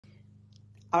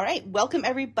All right, welcome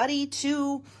everybody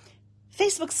to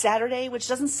Facebook Saturday, which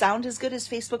doesn't sound as good as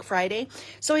Facebook Friday.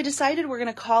 So I decided we're going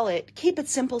to call it Keep It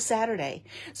Simple Saturday.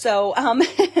 So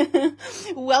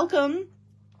welcome.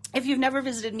 If you've never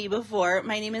visited me before,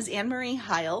 my name is Anne Marie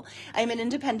Heil. I'm an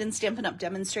independent Stampin' Up!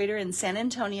 Demonstrator in San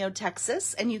Antonio,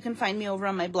 Texas, and you can find me over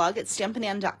on my blog at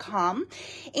stampinan.com.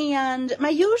 And my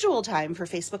usual time for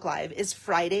Facebook Live is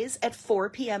Fridays at 4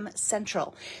 p.m.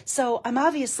 Central. So I'm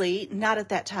obviously not at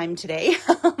that time today.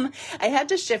 I had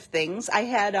to shift things. I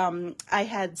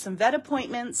had some vet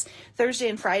appointments Thursday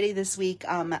and Friday this week.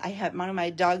 One of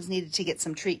my dogs needed to get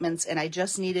some treatments, and I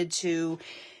just needed to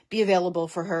be available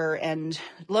for her, and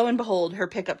lo and behold, her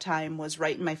pickup time was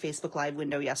right in my Facebook Live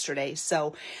window yesterday.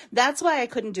 So that's why I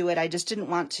couldn't do it. I just didn't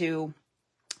want to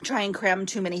try and cram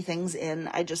too many things in.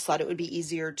 I just thought it would be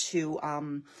easier to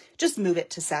just move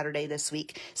it to Saturday this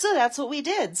week. So that's what we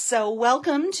did. So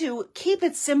welcome to Keep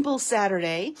It Simple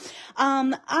Saturday.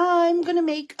 I'm going to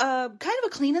make kind of a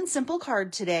clean and simple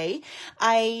card today.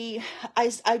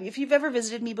 If you've ever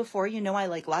visited me before, you know I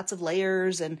like lots of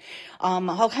layers and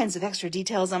all kinds of extra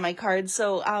details on my cards.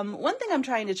 So one thing I'm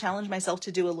trying to challenge myself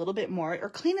to do a little bit more are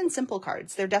clean and simple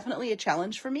cards. They're definitely a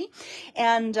challenge for me.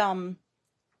 And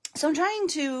so I'm trying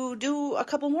to do a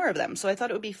couple more of them. So I thought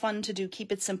it would be fun to do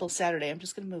Keep It Simple Saturday. I'm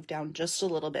just going to move down just a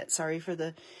little bit. Sorry for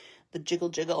the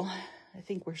jiggle. I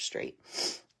think we're straight.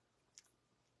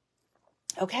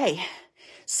 Okay.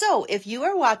 So if you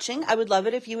are watching, I would love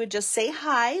it if you would just say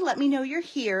hi. Let me know you're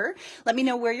here. Let me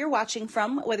know where you're watching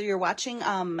from, whether you're watching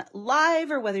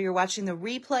live or whether you're watching the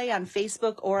replay on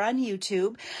Facebook or on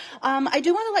YouTube. I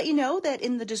do want to let you know that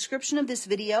in the description of this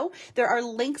video, there are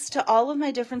links to all of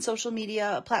my different social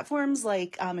media platforms.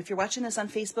 Like if you're watching this on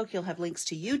Facebook, you'll have links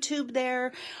to YouTube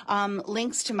there,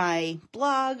 links to my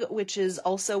blog, which is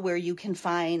also where you can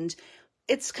find.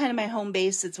 It's kind of my home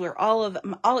base. It's where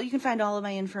you can find all of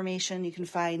my information. You can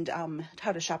find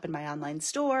how to shop in my online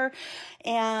store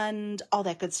and all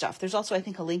that good stuff. There's also, I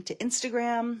think, a link to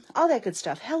Instagram, all that good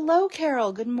stuff. Hello,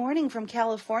 Carol. Good morning from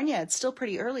California. It's still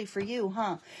pretty early for you,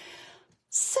 huh?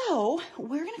 So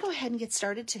we're going to go ahead and get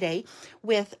started today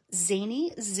with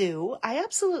Zany Zoo. I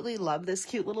absolutely love this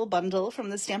cute little bundle from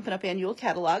the Stampin' Up! Annual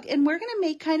Catalog, and we're going to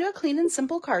make kind of a clean and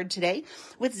simple card today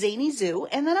with Zany Zoo,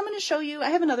 and then I'm going to show you,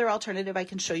 I have another alternative I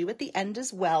can show you at the end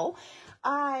as well.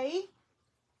 I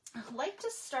like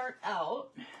to start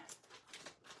out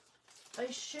by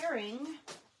sharing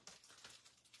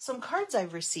some cards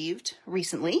I've received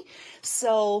recently,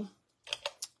 so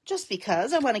just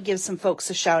because I want to give some folks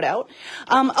a shout out.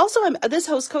 Also, this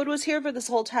host code was here for this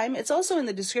whole time. It's also in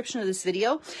the description of this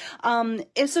video. So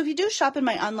if you do shop in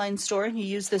my online store and you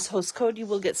use this host code, you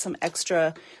will get some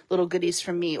extra little goodies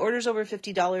from me. Orders over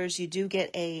 $50, you do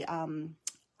get a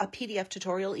PDF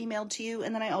tutorial emailed to you,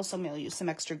 and then I also mail you some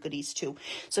extra goodies too.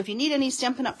 So if you need any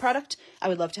Stampin' Up! Product, I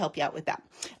would love to help you out with that.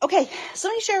 Okay, so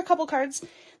let me share a couple cards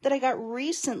that I got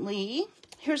recently.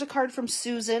 Here's a card from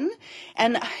Susan,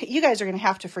 and you guys are going to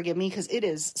have to forgive me because it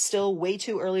is still way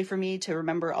too early for me to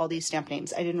remember all these stamp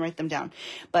names. I didn't write them down,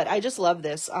 but I just love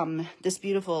this, this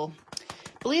beautiful,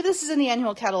 I believe this is in the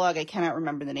annual catalog. I cannot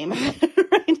remember the name of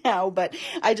it right now, but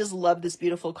I just love this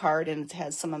beautiful card, and it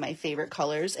has some of my favorite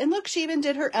colors. And look, she even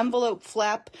did her envelope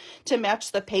flap to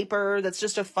match the paper. That's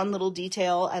just a fun little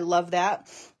detail. I love that.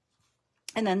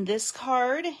 And then this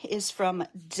card is from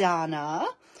Donna.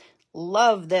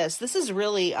 Love this. This is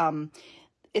really,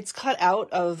 it's cut out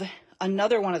of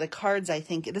another one of the cards, I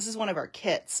think. This is one of our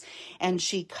kits. And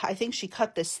I think she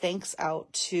cut this thanks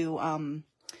out to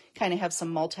kind of have some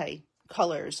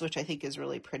multi-colors, which I think is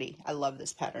really pretty. I love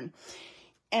this pattern.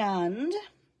 And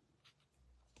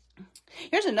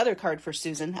here's another card for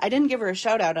Susan. I didn't give her a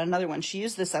shout out on another one. She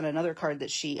used this on another card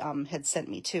that she had sent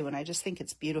me too, and I just think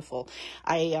it's beautiful.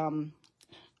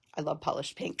 I love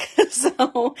polished pink,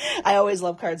 so I always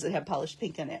love cards that have polished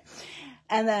pink in it.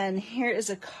 And then here is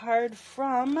a card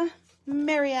from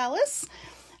Mary Alice.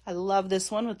 I love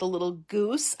this one with the little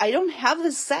goose. I don't have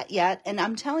this set yet, and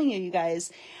I'm telling you, you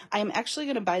guys, I'm actually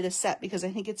going to buy this set because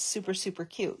I think it's super, super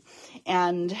cute.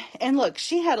 And look,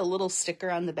 she had a little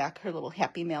sticker on the back, her little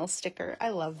Happy Mail sticker. I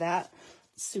love that.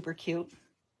 Super cute.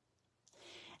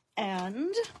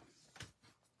 And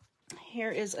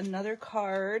here is another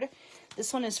card.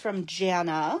 This one is from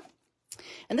Jana,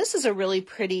 and this is a really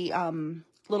pretty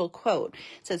little quote.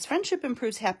 It says, "Friendship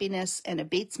improves happiness and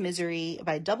abates misery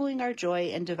by doubling our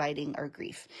joy and dividing our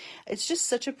grief." It's just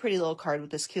such a pretty little card with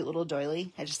this cute little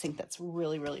doily. I just think that's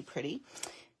really, really pretty.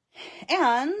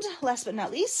 And last but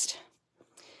not least,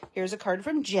 here's a card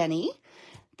from Jenny.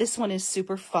 This one is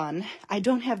super fun. I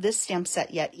don't have this stamp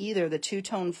set yet either, the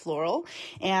two-tone floral,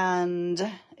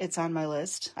 and it's on my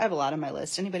list. I have a lot on my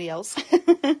list. Anybody else?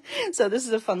 So this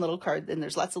is a fun little card, and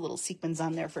there's lots of little sequins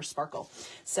on there for sparkle.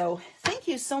 So thank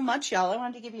you so much, y'all. I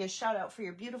wanted to give you a shout out for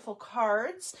your beautiful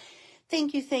cards.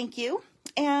 Thank you, thank you.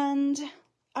 And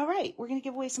all right, we're going to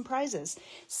give away some prizes.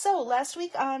 So last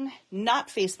week on not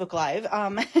Facebook Live,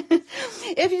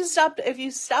 if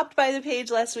you stopped by the page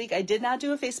last week, I did not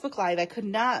do a Facebook Live. I could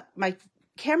not, my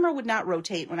camera would not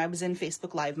rotate when I was in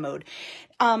Facebook Live mode.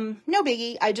 No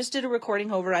biggie. I just did a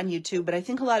recording over on YouTube, but I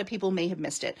think a lot of people may have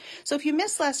missed it. So if you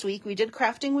missed last week, we did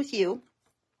Crafting with You.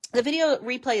 The video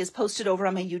replay is posted over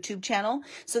on my YouTube channel,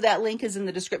 so that link is in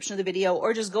the description of the video,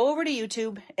 or just go over to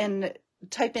YouTube and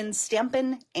type in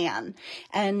Stampin' Ann,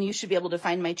 and you should be able to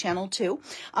find my channel too.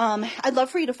 I'd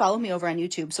love for you to follow me over on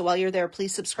YouTube, so while you're there,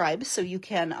 please subscribe so you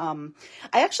can,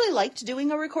 I actually liked doing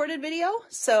a recorded video,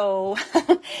 so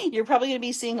you're probably going to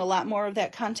be seeing a lot more of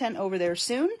that content over there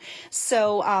soon.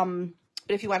 So,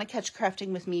 but if you want to catch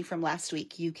Crafting with me from last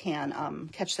week, you can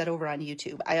catch that over on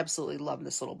YouTube. I absolutely love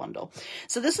this little bundle.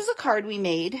 So this is a card we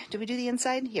made. Did we do the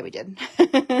inside? Yeah, we did.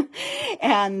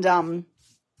 And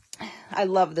I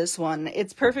love this one.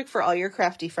 It's perfect for all your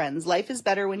crafty friends. Life is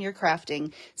better when you're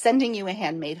crafting. Sending you a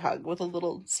handmade hug with a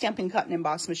little Stampin' Cut and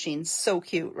Emboss machine. So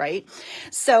cute, right?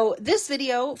 So this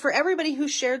video, for everybody who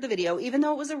shared the video, even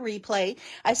though it was a replay,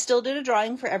 I still did a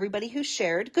drawing for everybody who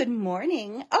shared. Good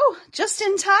morning. Oh, just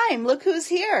in time. Look who's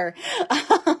here.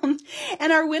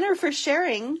 And our winner for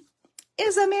sharing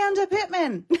is Amanda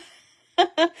Pittman.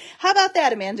 How about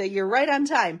that, Amanda? You're right on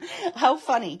time. How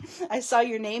funny. I saw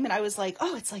your name and I was like,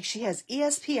 oh, it's like she has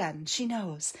ESPN. She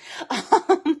knows.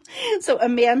 So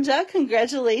Amanda,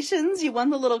 congratulations. You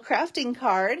won the little crafting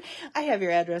card. I have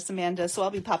your address, Amanda, so I'll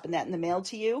be popping that in the mail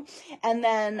to you. And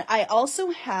then I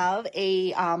also have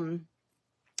a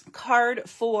card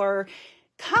for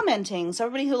commenting. So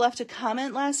everybody who left a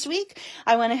comment last week,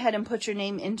 I went ahead and put your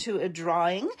name into a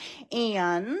drawing.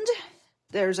 And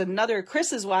there's another,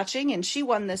 Chris is watching, and she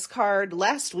won this card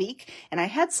last week, and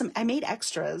I made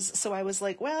extras, so I was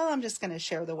like, well, I'm just going to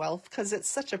share the wealth, because it's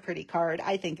such a pretty card.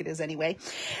 I think it is anyway.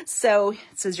 So it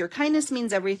says, your kindness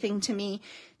means everything to me.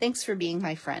 Thanks for being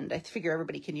my friend. I figure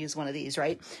everybody can use one of these,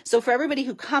 right? So for everybody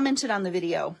who commented on the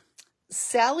video,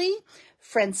 Sally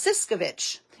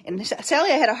Franciscovich. And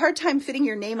Sally, I had a hard time fitting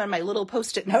your name on my little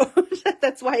Post-it note.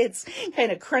 That's why it's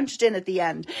kind of crunched in at the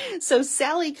end. So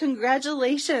Sally,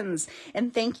 congratulations.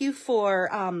 And thank you for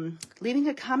leaving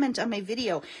a comment on my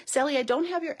video. Sally, I don't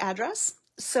have your address.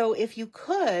 So if you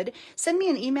could, send me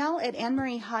an email at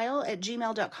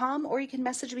annmarieheil@gmail.com, or you can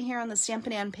message me here on the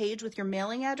Stampin' Ann page with your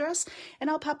mailing address, and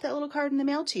I'll pop that little card in the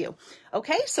mail to you.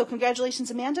 Okay, so congratulations,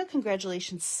 Amanda.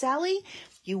 Congratulations, Sally.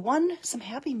 You won some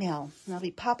Happy Mail, and I'll be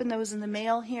popping those in the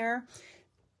mail here.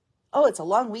 Oh, it's a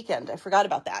long weekend. I forgot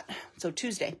about that. So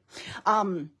Tuesday.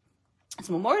 It's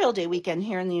Memorial Day weekend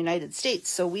here in the United States,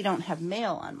 so we don't have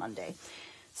mail on Monday.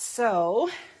 So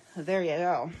there you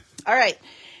go. All right.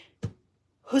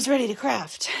 Who's ready to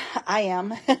craft? I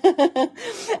am.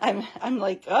 I'm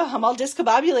like, oh, I'm all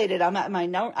discombobulated. I'm at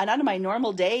not at my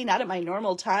normal day, not at my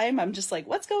normal time. I'm just like,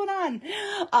 what's going on?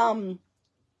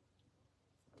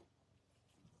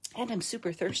 And I'm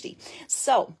super thirsty.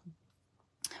 So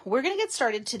we're going to get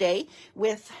started today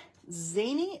with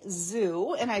Zany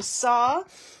Zoo. And I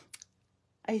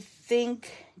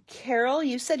think, Carol,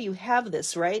 you said you have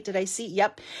this, right? Did I see?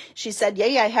 Yep. She said, yeah,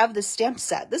 I have this stamp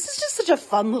set. This is just such a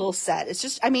fun little set. It's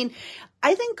just, I mean,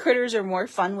 I think critters are more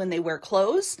fun when they wear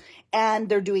clothes and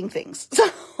they're doing things. So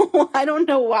I don't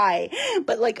know why,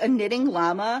 but like a knitting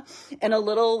llama and a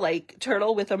little like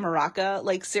turtle with a maraca,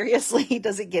 like seriously,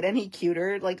 does it get any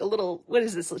cuter? Like a little, what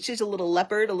is this? She's a little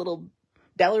leopard, a little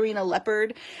ballerina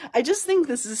leopard. I just think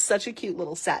this is such a cute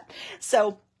little set.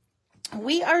 So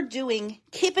we are doing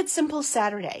Keep It Simple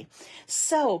Saturday.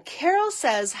 So Carol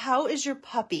says, how is your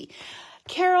puppy?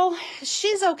 Carol,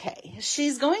 she's okay.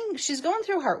 She's going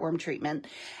through heartworm treatment,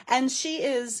 and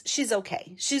she's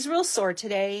okay. She's real sore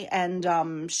today,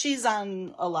 and she's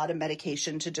on a lot of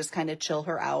medication to just kind of chill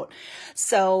her out.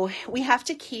 So we have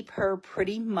to keep her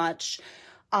pretty much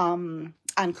on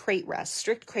crate rest,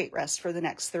 strict crate rest for the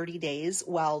next 30 days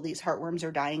while these heartworms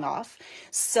are dying off.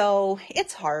 So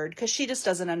it's hard because she just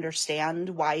doesn't understand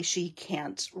why she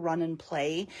can't run and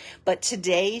play. But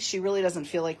today she really doesn't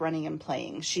feel like running and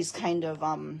playing. She's kind of,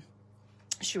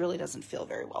 she really doesn't feel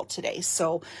very well today.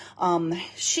 So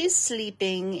she's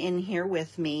sleeping in here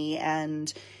with me,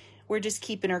 and we're just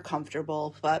keeping her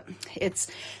comfortable. But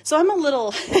so I'm a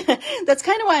little, that's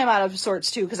kind of why I'm out of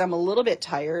sorts too, because I'm a little bit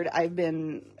tired. I've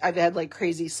had like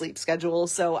crazy sleep schedule.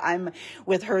 So I'm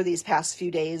with her these past few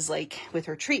days, like with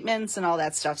her treatments and all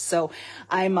that stuff. So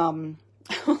I'm a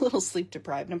little sleep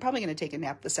deprived. I'm probably going to take a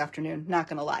nap this afternoon, not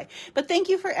going to lie. But thank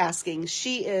you for asking.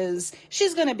 She's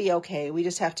going to be okay. We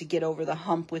just have to get over the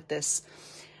hump with this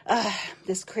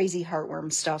crazy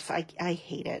heartworm stuff. I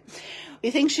hate it. We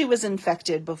think she was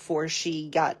infected before she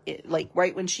got it, like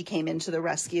right when she came into the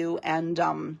rescue,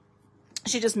 and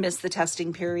she just missed the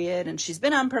testing period, and she's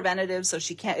been on preventative, so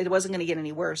it wasn't going to get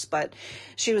any worse, but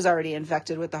she was already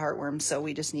infected with the heartworm. So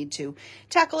we just need to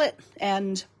tackle it,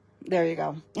 and there you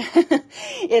go.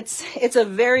 It's a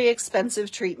very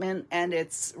expensive treatment, and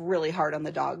it's really hard on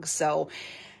the dog. So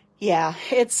yeah,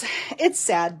 it's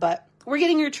sad, but we're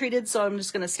getting her treated, so I'm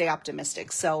just going to stay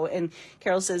optimistic. So, and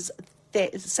Carol says,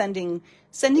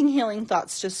 sending healing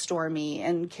thoughts to Stormy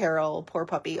and Carol, poor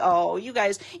puppy. Oh, you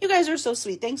guys are so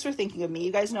sweet. Thanks for thinking of me.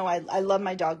 You guys know I love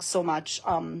my dogs so much.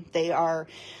 They're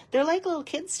like little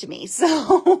kids to me.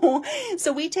 So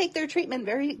we take their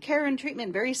care and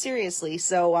treatment very seriously.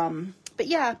 So, but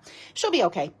yeah, she'll be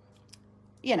okay.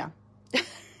 You know,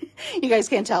 you guys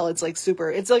can't tell. It's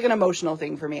like an emotional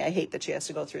thing for me. I hate that she has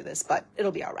to go through this, but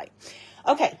it'll be all right.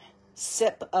 Okay.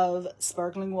 Sip of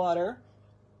sparkling water.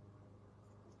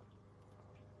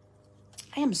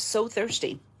 I am so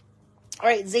thirsty. All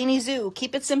right, Zany Zoo,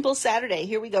 keep it simple Saturday.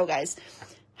 Here we go, guys.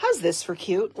 How's this for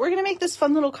cute? We're going to make this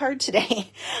fun little card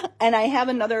today. And I have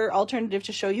another alternative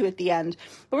to show you at the end.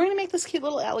 But we're going to make this cute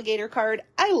little alligator card.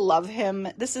 I love him.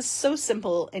 This is so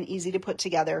simple and easy to put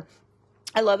together.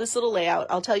 I love this little layout.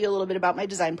 I'll tell you a little bit about my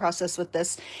design process with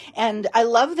this. And I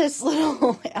love this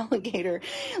little alligator.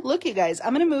 Look, you guys,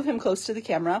 I'm going to move him close to the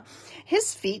camera.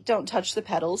 His feet don't touch the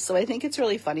pedals, so I think it's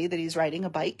really funny that he's riding a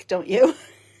bike, don't you?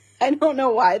 I don't know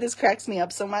why this cracks me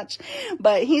up so much,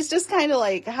 but he's just kind of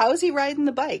like, how is he riding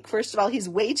the bike? First of all, he's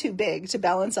way too big to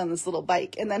balance on this little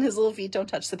bike, and then his little feet don't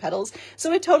touch the pedals,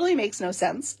 so it totally makes no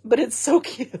sense, but it's so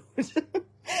cute.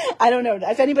 I don't know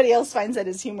if anybody else finds that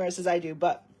as humorous as I do,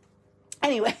 but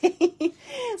anyway,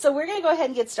 so we're going to go ahead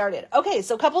and get started. Okay,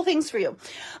 so a couple things for you.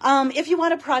 If you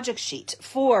want a project sheet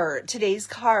for today's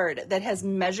card that has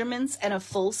measurements and a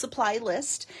full supply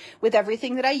list with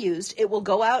everything that I used, it will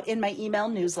go out in my email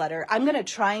newsletter. I'm going to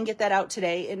try and get that out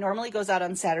today. It normally goes out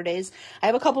on Saturdays. I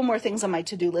have a couple more things on my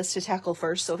to-do list to tackle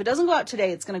first. So if it doesn't go out today,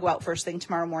 it's going to go out first thing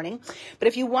tomorrow morning. But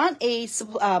if you want a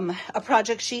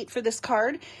project sheet for this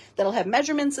card that'll have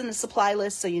measurements and the supply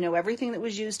list, so you know everything that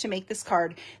was used to make this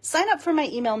card, sign up for my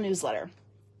email newsletter.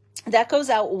 That goes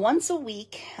out once a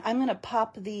week. I'm going to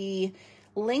pop the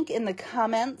link in the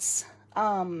comments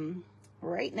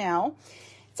right now.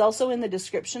 It's also in the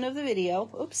description of the video.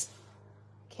 Oops,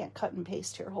 can't cut and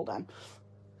paste here. Hold on.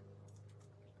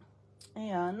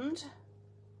 And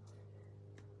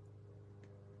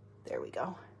there we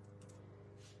go.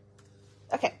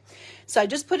 Okay, so I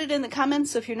just put it in the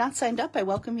comments. So if you're not signed up, I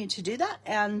welcome you to do that.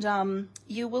 And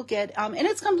you will get, and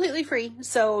it's completely free.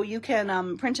 So you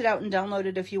can print it out and download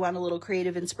it if you want a little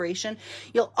creative inspiration.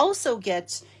 You'll also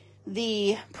get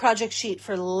the project sheet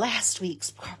for last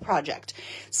week's project.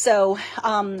 So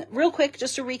real quick,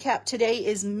 just to recap, today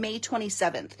is May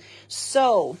 27th.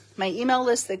 So my email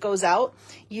list that goes out,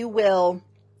 you will...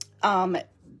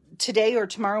 today or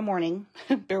tomorrow morning,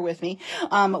 bear with me,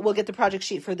 we'll get the project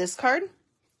sheet for this card.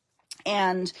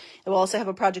 And it will also have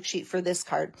a project sheet for this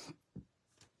card.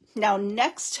 Now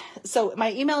so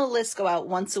my email lists go out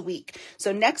once a week.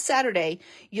 So next Saturday,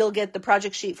 you'll get the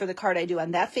project sheet for the card I do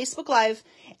on that Facebook Live,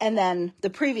 and then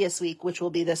the previous week, which will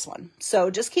be this one.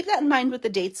 So just keep that in mind with the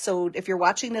dates. So if you're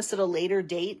watching this at a later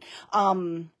date,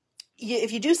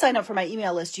 if you do sign up for my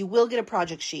email list, you will get a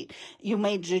project sheet. You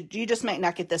just might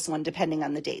not get this one depending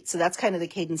on the date. So that's kind of the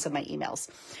cadence of my emails.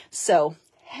 So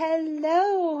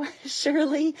hello,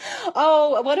 Shirley.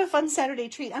 Oh, what a fun Saturday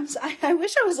treat. I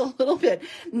wish I was a little bit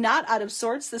not out of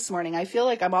sorts this morning. I feel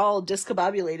like I'm all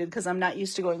discombobulated because I'm not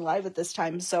used to going live at this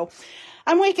time. So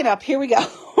I'm waking up. Here we go.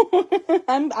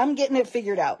 I'm getting it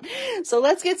figured out. So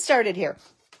let's get started here.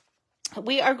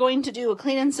 We are going to do a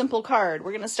clean and simple card.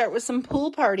 We're going to start with some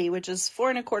Pool Party, which is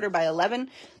 4 1/4 by 11,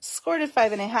 scored at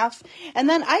 5 1/2. And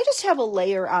then I just have a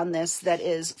layer on this that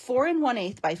is 4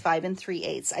 1/8 by 5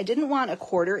 3/8. I didn't want a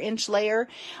 1/4 inch layer,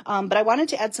 but I wanted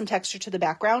to add some texture to the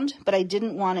background, but I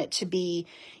didn't want it to be,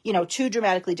 too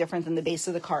dramatically different than the base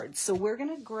of the card. So we're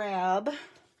going to grab,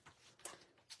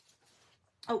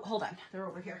 oh, hold on. They're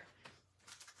over here.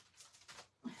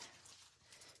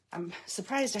 I'm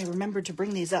surprised I remembered to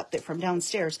bring these up from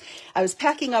downstairs. I was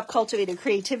packing up Cultivated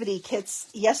Creativity kits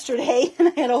yesterday, and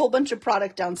I had a whole bunch of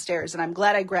product downstairs, and I'm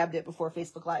glad I grabbed it before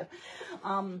Facebook Live.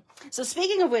 So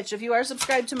speaking of which, if you are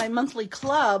subscribed to my monthly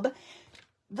club,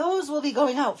 those will be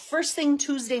going out first thing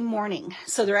Tuesday morning.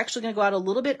 So they're actually going to go out a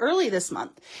little bit early this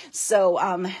month.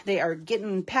 So they are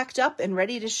getting packed up and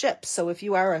ready to ship. So if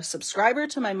you are a subscriber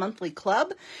to my monthly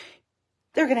club,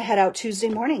 they're going to head out Tuesday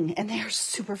morning, and they're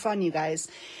super fun, you guys.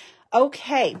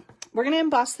 Okay, we're going to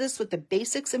emboss this with the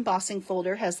Basics embossing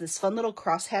folder. It has this fun little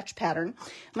crosshatch pattern.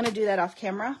 I'm going to do that off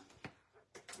camera.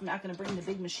 I'm not going to bring the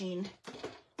big machine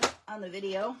on the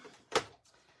video.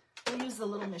 We'll use the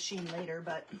little machine later,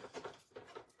 but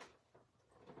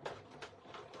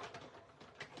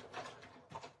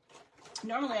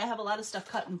normally I have a lot of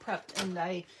stuff cut and prepped, and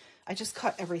I just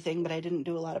cut everything, but I didn't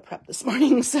do a lot of prep this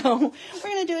morning, so we're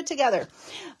going to do it together.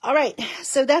 All right,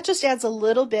 so that just adds a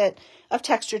little bit of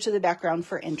texture to the background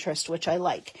for interest, which I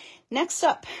like. Next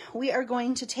up, we are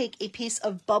going to take a piece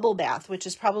of Bubble Bath, which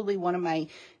is probably one of my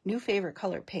new favorite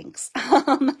color pinks.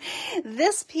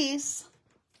 This piece,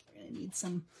 we're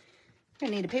going to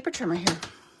need a paper trimmer here.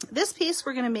 This piece,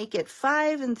 we're going to make it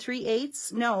 5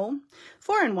 3/8, no,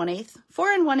 4 1/8, 4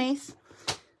 1/8.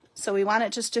 So we want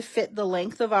it just to fit the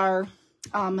length of our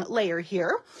layer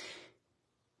here.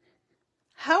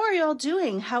 How are y'all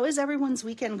doing? How is everyone's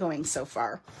weekend going so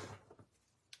far?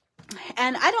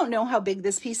 And I don't know how big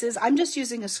this piece is. I'm just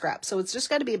using a scrap. So it's just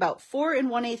got to be about 4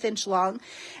 1/8 inch long.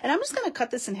 And I'm just going to cut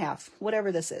this in half,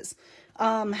 whatever this is.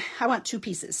 I want 2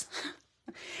 pieces.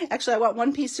 Actually, I want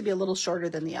one piece to be a little shorter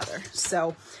than the other.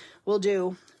 So we'll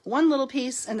do one little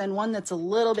piece and then one that's a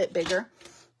little bit bigger.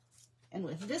 And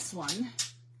with this one,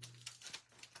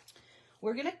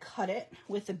 we're going to cut it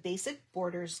with the Basic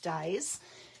Borders dies.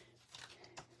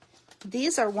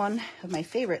 These are one of my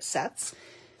favorite sets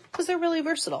because they're really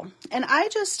versatile. And I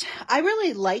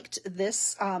really liked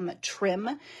this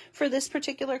trim for this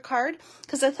particular card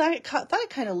because I thought it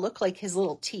kind of looked like his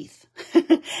little teeth,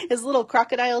 his little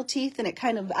crocodile teeth. And it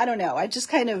kind of, I don't know, I just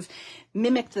kind of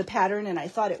mimicked the pattern and I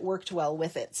thought it worked well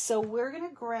with it. So we're going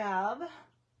to grab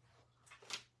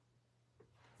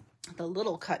the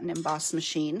little cut and emboss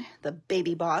machine, the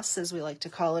baby boss, as we like to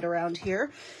call it around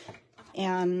here,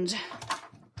 and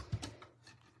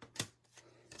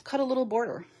cut a little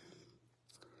border.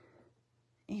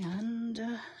 And,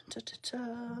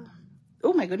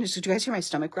 oh my goodness, did you guys hear my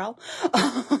stomach growl?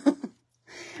 I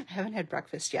haven't had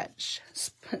breakfast yet. Shh,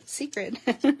 secret.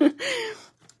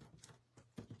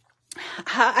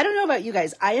 I don't know about you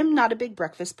guys. I am not a big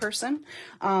breakfast person.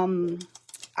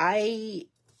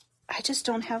 I just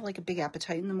don't have like a big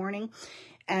appetite in the morning.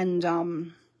 And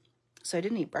so I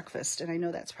didn't eat breakfast. And I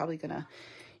know that's probably going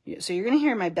to, so you're going to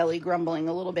hear my belly grumbling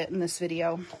a little bit in this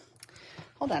video.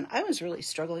 Hold on. I was really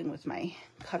struggling with my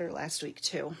cutter last week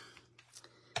too.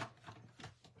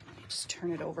 Just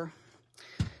turn it over.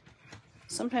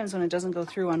 Sometimes when it doesn't go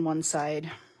through on one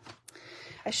side,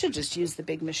 I should just use the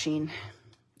big machine.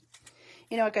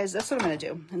 You know what, guys? That's what I'm going to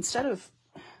do. Instead of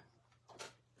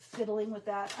fiddling with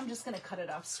that, I'm just going to cut it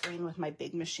off screen with my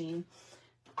big machine.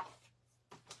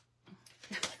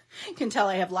 You can tell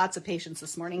I have lots of patience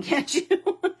this morning, can't you?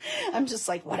 I'm just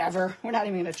like, whatever. We're not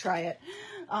even going to try it.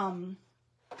 I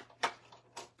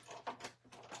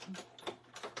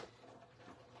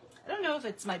don't know if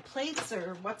it's my plates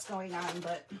or what's going on,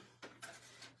 but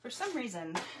for some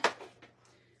reason,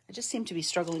 I just seem to be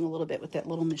struggling a little bit with that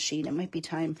little machine. It might be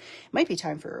time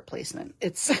for a replacement.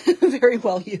 It's very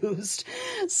well used.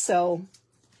 So,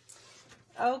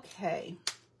 okay.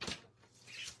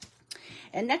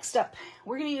 And next up,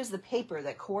 we're going to use the paper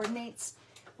that coordinates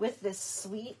with this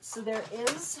suite. So there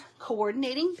is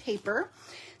coordinating paper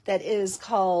that is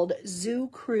called Zoo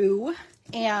Crew.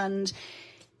 And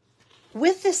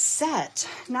with this set,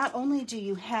 not only do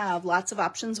you have lots of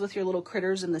options with your little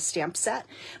critters in the stamp set,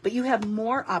 but you have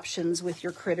more options with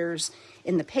your critters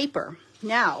in the paper.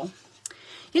 Now,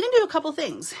 you can do a couple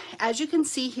things. As you can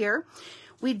see here,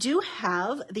 we do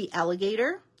have the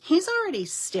alligator. He's already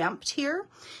stamped here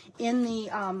in the,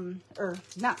 or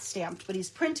not stamped, but he's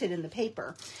printed in the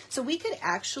paper. So we could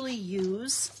actually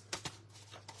use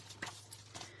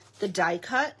the die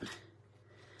cut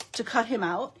to cut him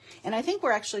out. And I think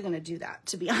we're actually going to do that,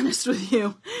 to be honest with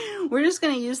you. We're just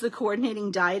going to use the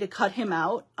coordinating die to cut him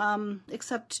out.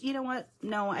 Except, you know what?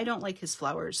 No, I don't like his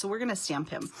flowers. So we're going to stamp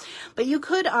him. But you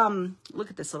could, look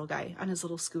at this little guy on his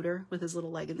little scooter with his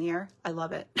little leg in the air. I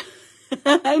love it.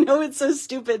 I know it's so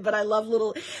stupid, but I love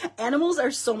little animals.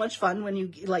 Are so much fun when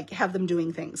you like have them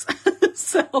doing things.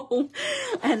 So,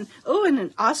 and oh, and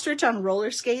an ostrich on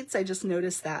roller skates. I just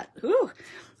noticed that. Ooh.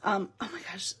 Oh my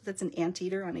gosh, that's an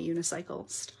anteater on a unicycle.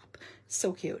 Stop.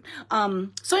 So cute.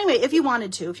 So anyway, if you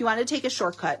wanted to take a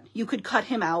shortcut, you could cut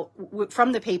him out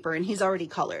from the paper and he's already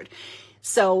colored.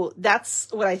 So that's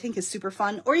what I think is super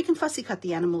fun. Or you can fussy cut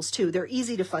the animals too. They're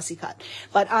easy to fussy cut.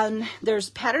 But there's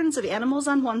patterns of animals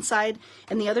on one side,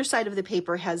 and the other side of the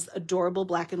paper has adorable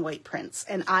black and white prints.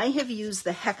 And I have used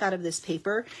the heck out of this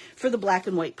paper for the black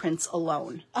and white prints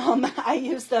alone. I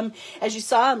use them, as you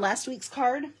saw on last week's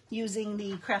card, using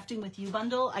the Crafting with You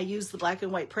bundle. I use the black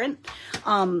and white print.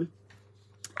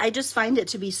 I just find it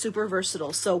to be super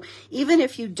versatile. So even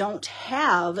if you don't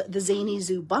have the Zany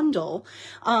Zoo bundle,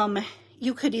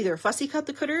 you could either fussy cut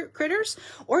the critters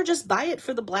or just buy it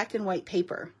for the black and white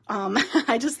paper.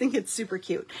 I just think it's super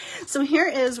cute. So here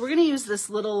is, we're going to use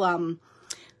this little,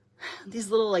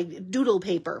 these little like doodle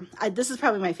paper. This is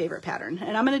probably my favorite pattern.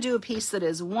 And I'm going to do a piece that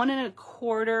is 1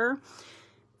 1/4.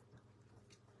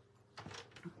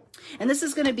 And this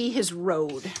is going to be his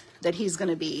road that he's going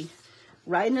to be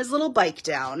riding his little bike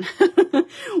down.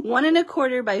 1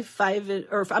 1/4 by 5,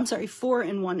 or I'm sorry, 4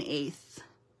 1/8.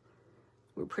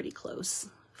 We're pretty close.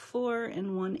 4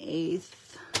 1/8.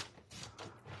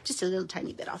 Just a little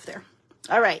tiny bit off there.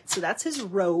 All right, so that's his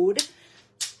road.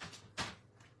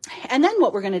 And then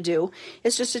what we're going to do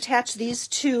is just attach these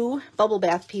 2 bubble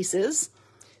bath pieces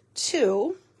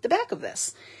to the back of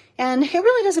this. And it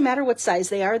really doesn't matter what size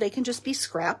they are. They can just be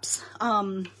scraps.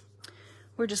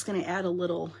 We're just going to add a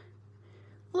little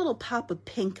pop of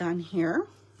pink on here.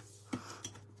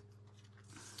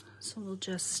 So we'll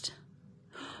just,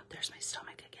 there's my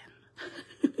stomach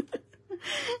again.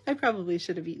 I probably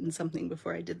should have eaten something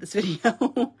before I did this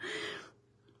video.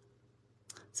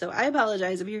 So I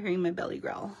apologize if you're hearing my belly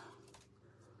growl.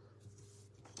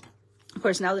 Of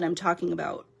course, now that I'm talking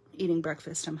about eating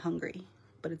breakfast, I'm hungry,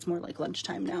 but it's more like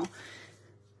lunchtime now.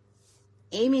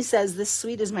 Amy says, this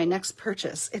suite is my next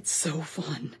purchase. It's so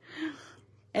fun.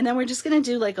 And then we're just going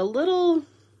to do like a little,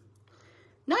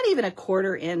 not even a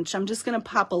 1/4 inch. I'm just going to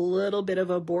pop a little bit of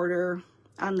a border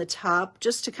on the top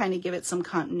just to kind of give it some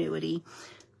continuity.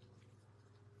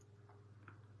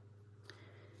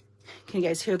 Can you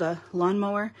guys hear the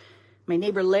lawnmower? My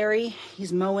neighbor Larry,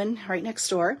 he's mowing right next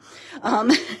door.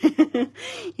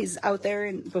 He's out there,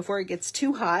 and before it gets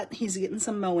too hot, he's getting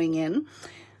some mowing in.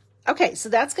 Okay, so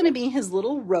that's going to be his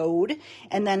little road,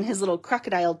 and then his little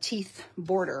crocodile teeth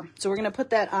border. So we're going to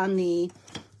put that on the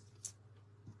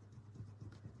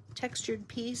textured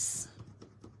piece.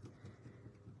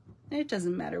 It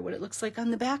doesn't matter what it looks like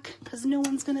on the back because no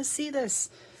one's going to see this.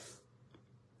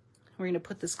 We're going to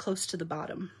put this close to the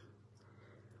bottom.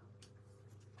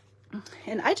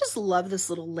 And I just love this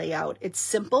little layout. It's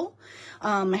simple.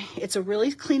 It's a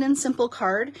really clean and simple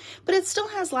card, but it still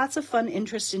has lots of fun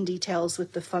interest and details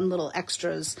with the fun little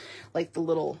extras like the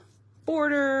little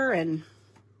border and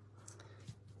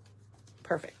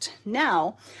perfect.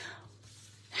 Now,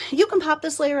 you can pop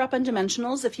this layer up on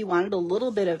dimensionals if you wanted a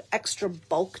little bit of extra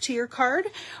bulk to your card,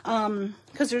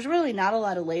 because there's really not a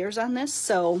lot of layers on this.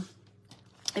 So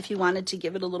if you wanted to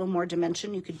give it a little more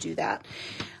dimension, you could do that.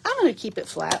 I'm going to keep it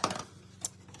flat.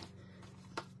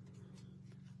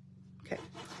 Okay.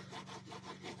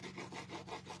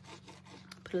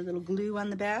 Put a little glue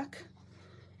on the back.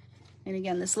 And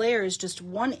again, this layer is just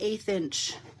 1/8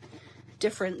 inch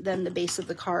different than the base of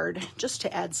the card, just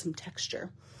to add some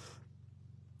texture.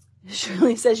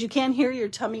 Shirley says, you can't hear your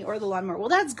tummy or the lawnmower. Well,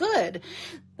 that's good.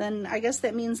 Then I guess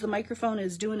that means the microphone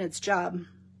is doing its job.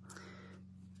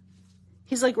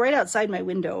 He's like right outside my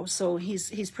window, so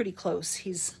he's pretty close.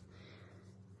 He's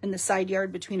in the side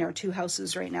yard between our 2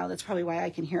 houses right now. That's probably why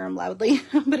I can hear him loudly,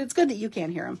 but it's good that you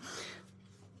can't hear him.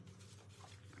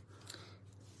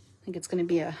 I think it's going to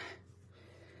be a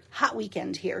hot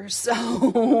weekend here,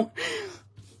 so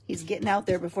he's getting out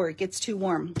there before it gets too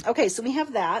warm. Okay, so we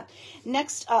have that.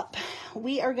 Next up,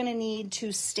 we are going to need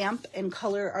to stamp and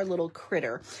color our little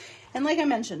critter. And like I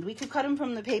mentioned, we could cut them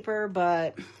from the paper,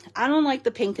 but I don't like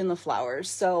the pink and the flowers,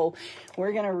 so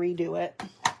we're going to redo it.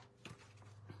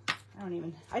 I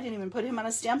didn't even put him on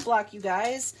a stamp block, you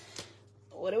guys.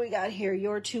 What do we got here?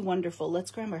 You're too wonderful.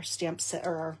 Let's grab our stamp set,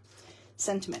 or our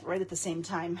sentiment right at the same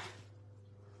time.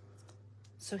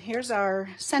 So here's our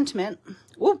sentiment.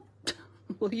 Whoop.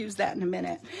 We'll use that in a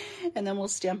minute. And then we'll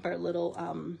stamp our little,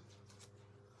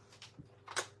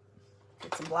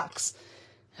 get some blocks.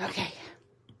 Okay.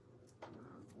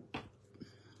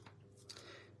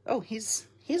 Oh, he's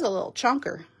a little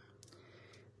chunker.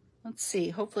 Let's see.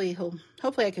 Hopefully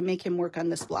I can make him work on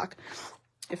this block.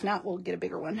 If not, we'll get a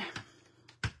bigger one.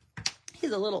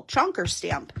 He's a little chunker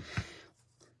stamp.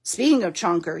 Speaking of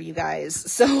chonker, you guys,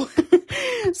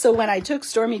 so when I took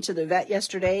Stormy to the vet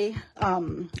yesterday,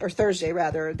 or Thursday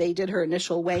rather, they did her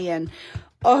initial weigh-in.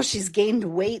 Oh, she's gained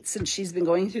weight since she's been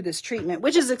going through this treatment,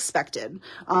 which is expected,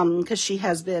 because she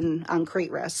has been on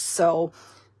crate rest. So,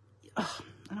 oh,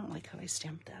 I don't like how I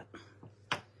stamped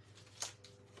that.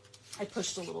 I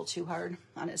pushed a little too hard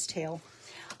on his tail.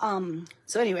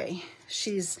 So anyway,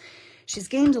 she's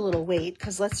gained a little weight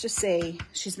because let's just say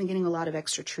she's been getting a lot of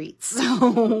extra treats.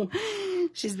 So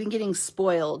she's been getting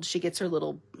spoiled. She gets her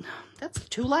little, that's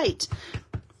too light.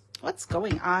 What's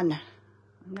going on?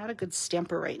 I'm not a good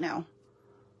stamper right now.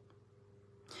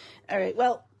 All right,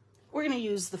 well, we're going to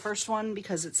use the first one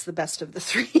because it's the best of the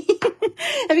three.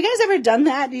 Have you guys ever done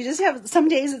that? You just have, some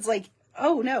days it's like,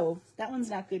 oh no, that one's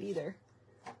not good either.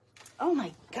 Oh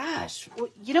my gosh. Well,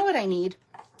 you know what I need?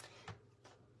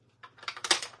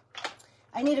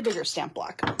 I need a bigger stamp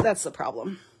block. That's the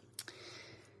problem.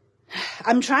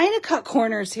 I'm trying to cut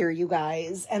corners here, you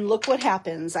guys, and look what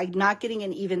happens. I'm not getting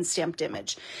an even stamped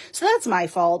image. So that's my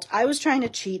fault. I was trying to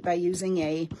cheat by using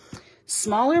a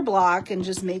smaller block and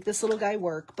just make this little guy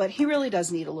work, but he really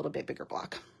does need a little bit bigger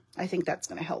block. I think that's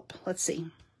going to help. Let's see.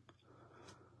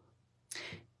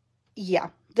 Yeah,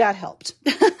 that helped.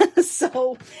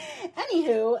 So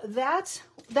anywho,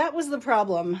 that was the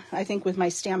problem, I think, with my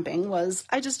stamping, was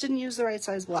I just didn't use the right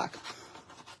size block.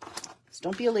 So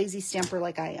don't be a lazy stamper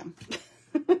like I am.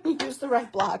 Use the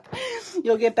right block.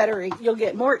 You'll get better, you'll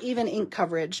get more even ink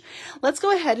coverage. Let's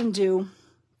go ahead and do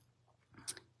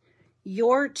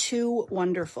You're Too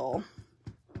Wonderful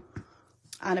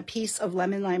on a piece of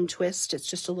Lemon Lime Twist. It's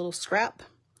just a little scrap.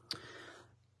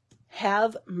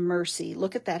 Have mercy.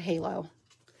 Look at that halo.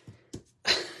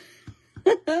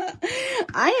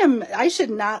 I should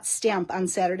not stamp on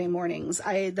Saturday mornings.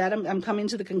 I'm coming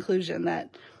to the conclusion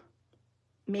that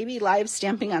maybe live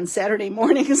stamping on Saturday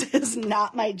mornings is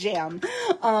not my jam.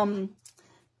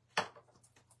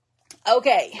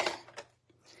 Okay.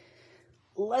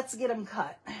 Let's get them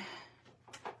cut. All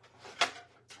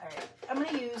right. I'm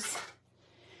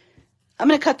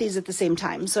going to cut these at the same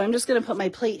time. So I'm just going to put my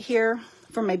plate here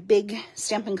for my big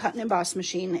Stampin' Cut and Emboss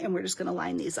machine, and we're just going to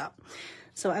line these up.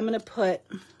 So I'm going to put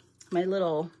my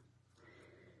little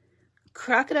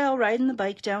crocodile riding the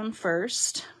bike down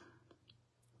first.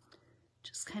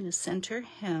 Just kind of center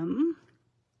him.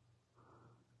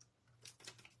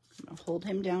 I'm going to hold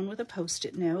him down with a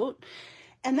Post-it note.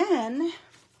 And then,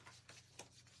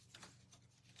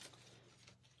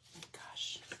 oh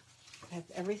gosh, I have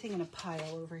everything in a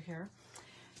pile over here.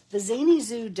 The Zany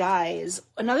Zoo dies.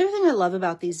 Another thing I love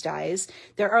about these dies,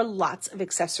 there are lots of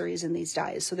accessories in these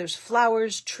dies. So there's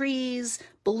flowers, trees,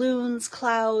 balloons,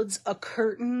 clouds, a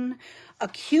curtain, a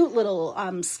cute little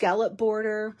scallop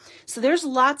border. So there's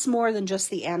lots more than just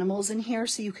the animals in here.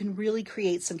 So you can really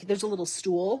create some, there's a little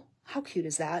stool. How cute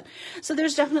is that? So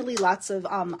there's definitely lots of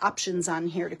options on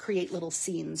here to create little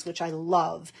scenes, which I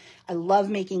love. I love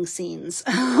making scenes.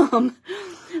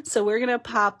 So we're going to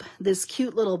pop this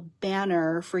cute little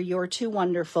banner for You're Too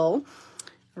Wonderful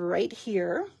right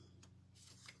here.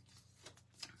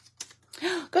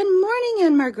 Good morning,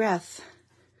 Anne Margrethe.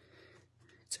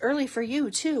 It's early for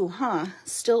you too, huh?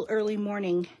 Still early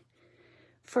morning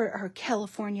for our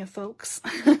California folks.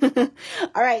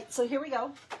 All right, so here we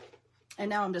go. And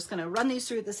now I'm just going to run these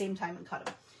through at the same time and cut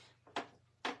them.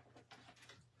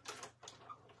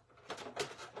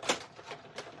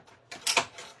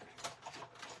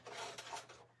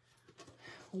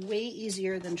 Way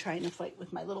easier than trying to fight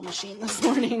with my little machine this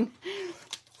morning.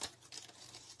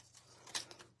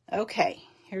 Okay,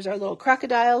 here's our little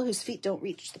crocodile whose feet don't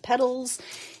reach the petals,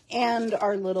 and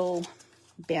our little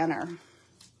banner.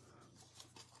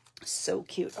 So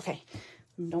cute. Okay,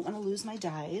 don't want to lose my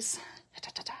dies.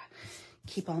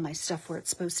 Keep all my stuff where it's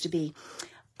supposed to be.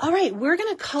 All right, we're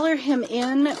going to color him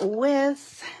in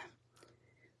with,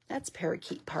 that's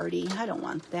Parakeet Party. I don't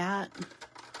want that.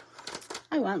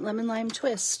 I want Lemon Lime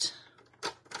Twist.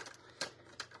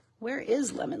 Where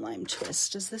is Lemon Lime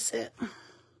Twist? Is this it?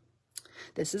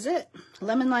 This is it.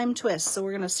 Lemon Lime Twist. So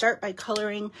we're going to start by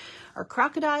coloring our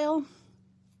crocodile.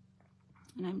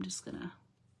 And I'm just going to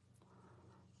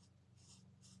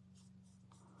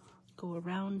go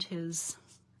around his...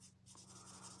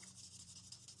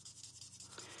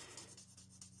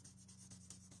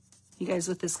 You guys,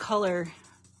 with this color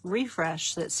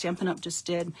refresh that Stampin' Up! Just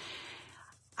did,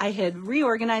 I had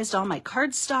reorganized all my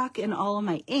cardstock and all of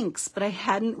my inks, but I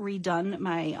hadn't redone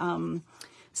my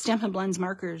Stampin' Blends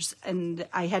markers, and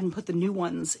I hadn't put the new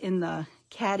ones in the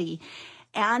caddy.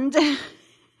 And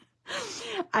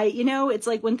you know, it's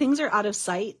like when things are out of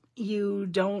sight, you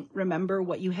don't remember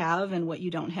what you have and what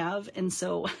you don't have. And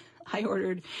so I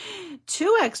ordered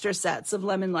 2 extra sets of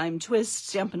Lemon Lime Twist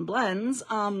Stampin' Blends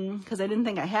because I didn't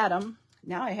think I had them.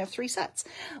 Now I have 3 sets,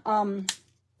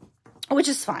 which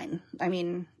is fine. I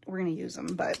mean, we're going to use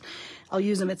them, but I'll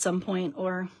use them at some point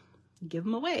or give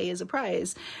them away as a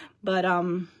prize. But,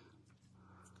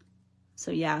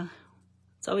 so yeah,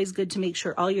 it's always good to make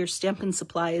sure all your Stampin'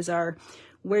 supplies are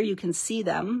where you can see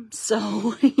them.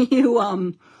 So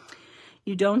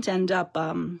you don't end up,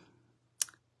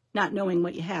 not knowing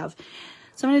what you have.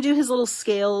 So I'm going to do his little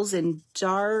scales in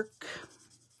dark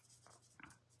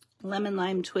Lemon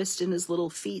Lime Twist in his little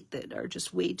feet that are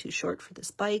just way too short for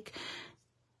this bike.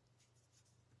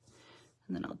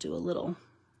 And then I'll do a little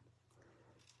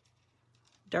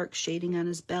dark shading on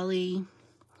his belly,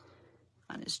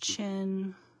 on his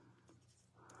chin,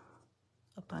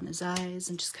 up on his eyes,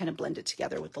 and just kind of blend it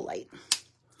together with the light.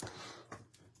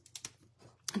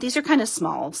 These are kind of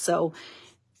small, so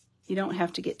you don't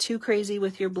have to get too crazy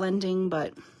with your blending,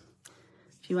 but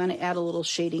if you want to add a little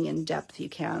shading in depth, you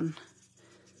can.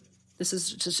 This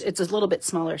is just, it's a little bit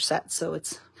smaller set, so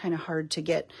it's kind of hard to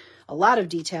get a lot of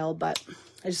detail, but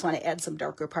I just want to add some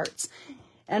darker parts.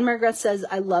 And Margaret says,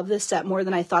 I love this set more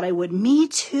than I thought I would. Me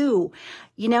too.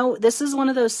 You know, this is one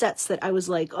of those sets that I was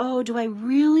like, oh, do I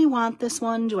really want this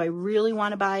one? Do I really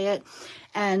want to buy it?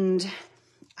 And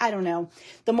I don't know.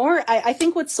 The more, I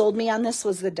think what sold me on this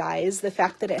was the dies, the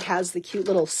fact that it has the cute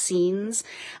little scenes.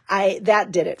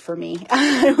 That did it for me.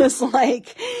 I was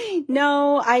like,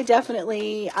 no, I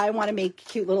want to make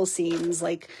cute little scenes.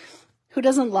 Like, who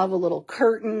doesn't love a little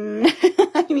curtain?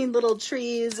 I mean, little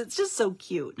trees. It's just so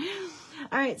cute.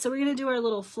 All right, so we're going to do our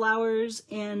little flowers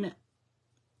in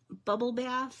Bubble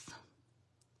Bath.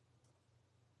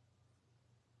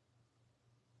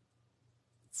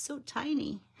 It's so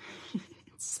tiny.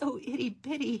 So itty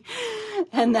bitty.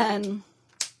 And then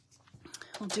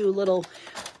we'll do a little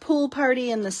pool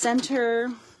party in the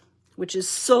center, which is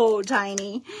so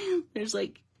tiny. There's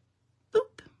like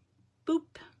boop, boop,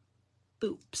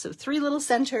 boop. So 3 little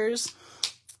centers.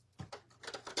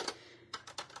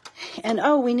 And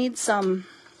oh, we need some,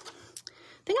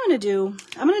 I think I'm going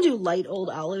to do light old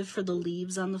olive for the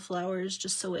leaves on the flowers,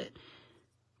 just so it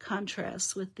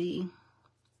contrasts with the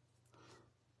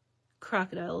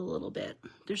crocodile a little bit.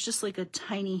 There's just like a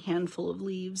tiny handful of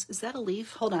leaves. Is that a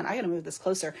leaf? Hold on, I gotta move this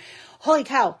closer. Holy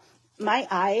cow, my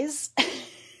eyes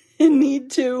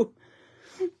need to,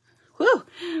 whew,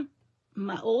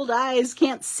 my old eyes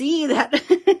can't see that,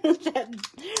 that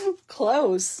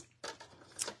close.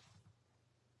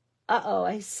 Uh-oh,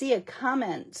 I see a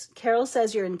comment. Carol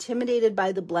says you're intimidated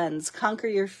by the blends. Conquer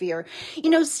your fear. You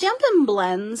know, Stampin'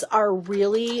 Blends are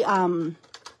really,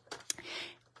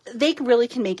 they really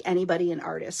can make anybody an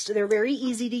artist. They're very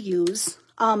easy to use.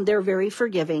 They're very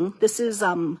forgiving. This is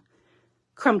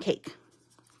Crumb Cake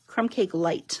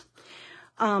Light.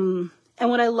 And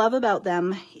what I love about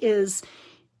them is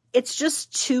it's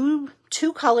just two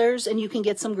colors, and you can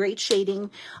get some great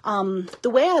shading. The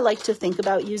way I like to think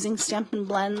about using Stampin'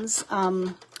 Blends,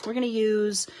 we're going to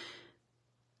use,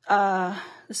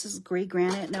 this is Gray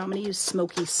Granite. Now I'm going to use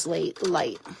Smoky Slate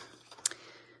Light,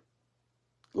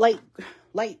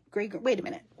 gray, wait a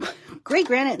minute. Gray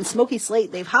Granite and Smoky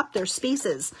Slate, they've hopped their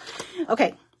spaces.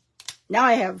 Okay, now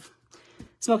I have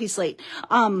Smoky Slate.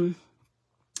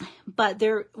 But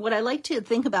what I like to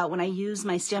think about when I use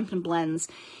my Stampin' Blends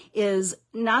is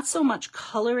not so much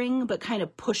coloring, but kind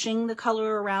of pushing the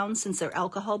color around since they're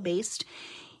alcohol based.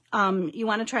 You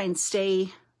want to try and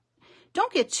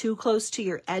don't get too close to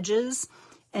your edges,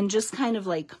 and just kind of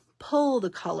like pull the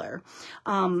color.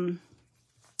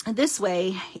 This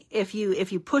way, if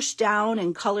you push down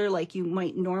and color like you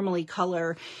might normally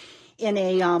color in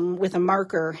a with a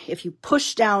marker, if you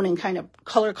push down and kind of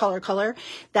color,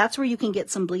 that's where you can get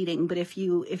some bleeding. But if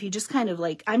you just kind of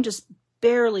like, I'm just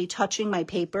barely touching my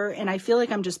paper, and I feel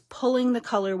like I'm just pulling the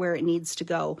color where it needs to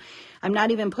go. I'm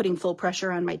not even putting full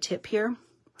pressure on my tip here,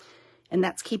 and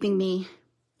that's keeping me,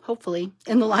 hopefully,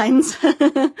 in the lines.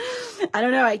 I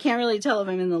don't know, I can't really tell if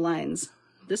I'm in the lines.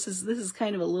 This is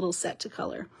kind of a little set to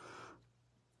color.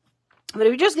 But if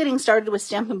you're just getting started with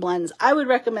Stampin' Blends, I would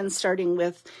recommend starting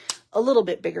with a little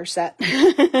bit bigger set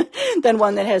than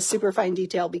one that has super fine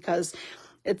detail, because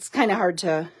it's kind of hard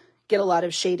to get a lot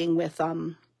of shading with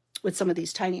some of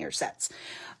these tinier sets.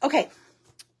 Okay,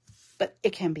 but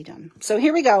it can be done. So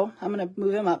here we go. I'm going to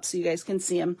move him up so you guys can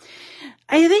see him.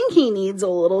 I think he needs a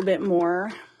little bit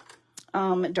more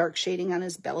dark shading on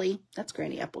his belly. That's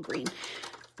Granny Apple Green.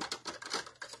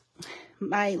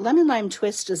 My Lemon Lime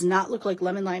Twist does not look like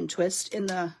Lemon Lime Twist in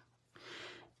the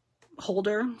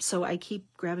holder, so I keep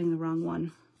grabbing the wrong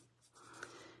one.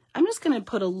 I'm just going to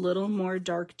put a little more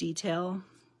dark detail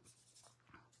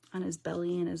on his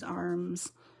belly and his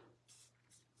arms.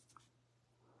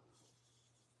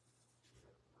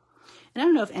 And I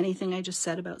don't know if anything I just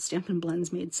said about Stampin'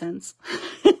 Blends made sense.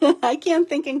 I can't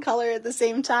think and color at the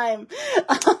same time.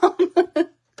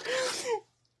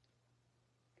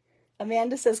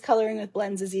 Amanda says coloring with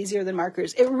blends is easier than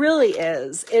markers. It really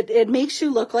is. It makes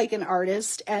you look like an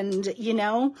artist. And, you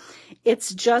know,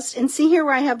 it's just, and see here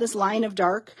where I have this line of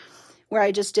dark where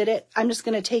I just did it. I'm just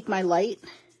going to take my light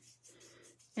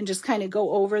and just kind of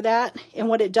go over that. And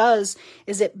what it does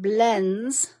is it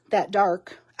blends that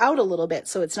dark out a little bit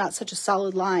so it's not such a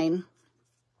solid line.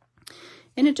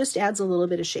 And it just adds a little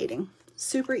bit of shading.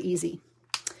 Super easy.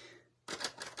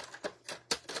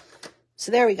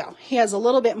 So there we go. He has a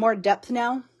little bit more depth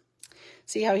now.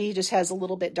 See how he just has a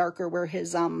little bit darker where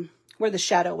his where the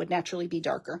shadow would naturally be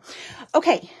darker.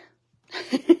 Okay.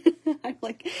 I'm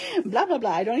like, blah, blah,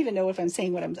 blah. I don't even know if I'm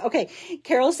saying what I'm... Okay.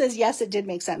 Carol says, yes, it did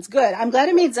make sense. Good. I'm glad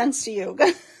it made sense to you.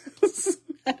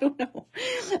 I don't know.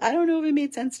 I don't know if it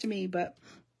made sense to me, but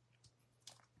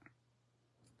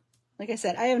like I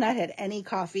said, I have not had any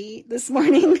coffee this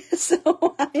morning.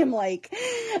 So I am like,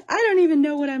 I don't even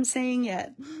know what I'm saying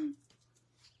yet.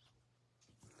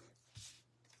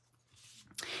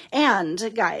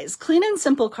 And guys, clean and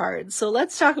simple cards. So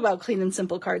let's talk about clean and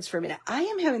simple cards for a minute. I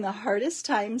am having the hardest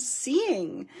time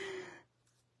seeing.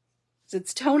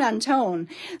 It's tone on tone.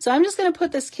 So I'm just going to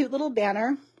put this cute little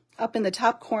banner up in the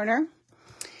top corner.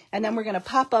 And then we're going to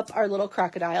pop up our little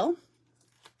crocodile.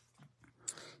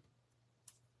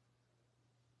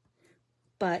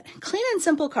 But clean and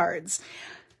simple cards.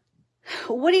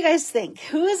 What do you guys think?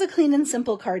 Who is a clean and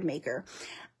simple card maker?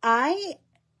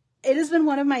 It has been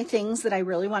one of my things that I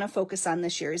really want to focus on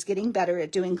this year is getting better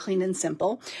at doing clean and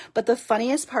simple. But the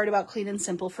funniest part about clean and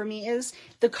simple for me is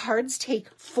the cards take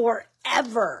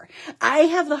forever. I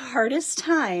have the hardest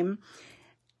time.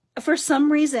 For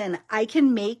some reason, I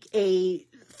can make a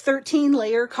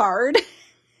 13-layer card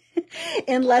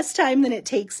in less time than it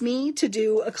takes me to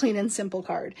do a clean and simple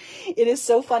card. It is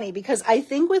so funny because I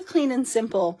think with clean and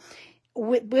simple,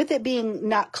 with it being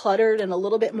not cluttered and a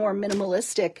little bit more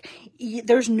minimalistic,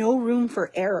 there's no room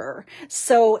for error.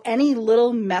 So any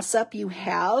little mess up you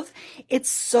have, it's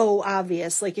so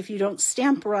obvious. Like if you don't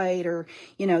stamp right or,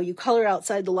 you know, you color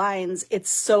outside the lines, it's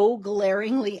so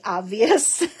glaringly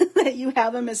obvious that you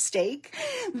have a mistake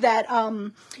that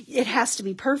it has to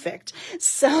be perfect.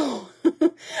 So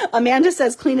Amanda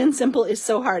says clean and simple is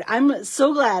so hard. I'm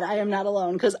so glad I am not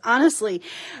alone because honestly,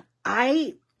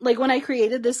 like when I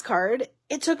created this card,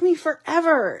 it took me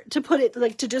forever to put it,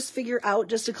 like to just figure out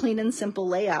just a clean and simple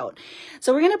layout.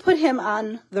 So we're going to put him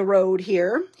on the road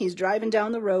here. He's driving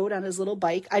down the road on his little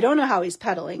bike. I don't know how he's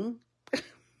pedaling,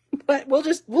 but we'll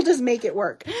just make it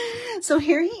work. So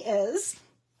here he is.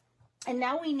 And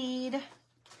now we need,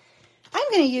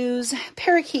 I'm going to use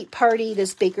Parakeet Party,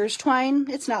 this baker's twine.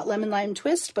 It's not lemon lime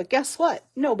twist, but guess what?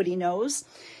 Nobody knows.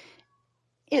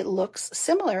 It looks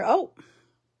similar. Oh,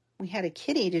 we had a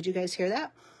kitty. Did you guys hear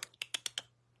that?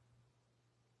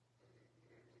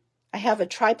 I have a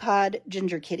tripod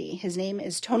ginger kitty. His name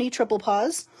is Tony Triple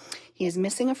Paws. He is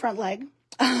missing a front leg.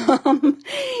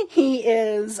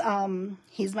 He's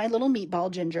my little meatball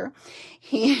ginger.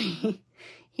 He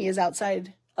is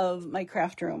outside of my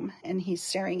craft room and he's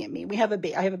staring at me. I have a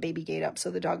baby gate up, so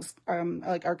the dogs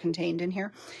are contained in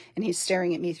here, and he's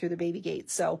staring at me through the baby gate.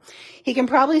 So he can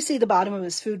probably see the bottom of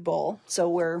his food bowl.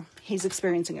 So he's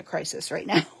experiencing a crisis right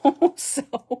now.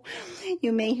 So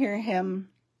you may hear him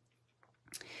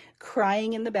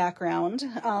crying in the background.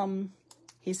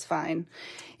 He's fine.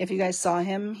 If you guys saw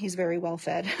him, he's very well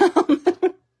fed.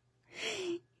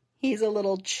 He's a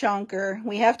little chunker.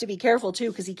 We have to be careful too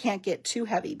because he can't get too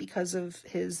heavy because of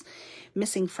his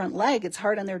missing front leg. It's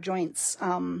hard on their joints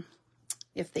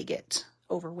if they get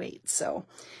overweight. So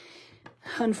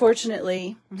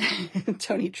unfortunately,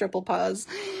 Tony Triple Paws,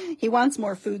 he wants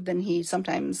more food than he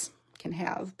sometimes can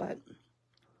have, but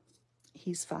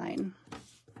he's fine.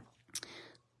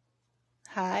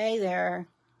 Hi there.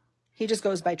 He just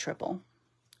goes by Triple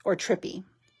or Trippy.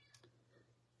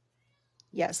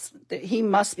 Yes, he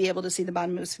must be able to see the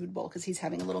bottom of his food bowl because he's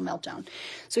having a little meltdown.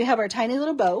 So we have our tiny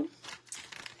little bow.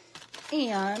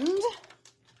 And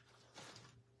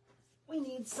we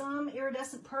need some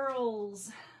iridescent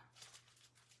pearls.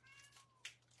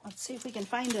 Let's see if we can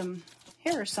find them.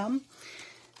 Here are some.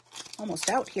 Almost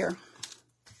out here.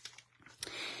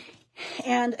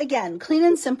 And again, clean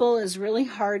and simple is really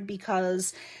hard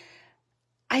because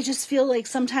I just feel like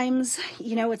sometimes,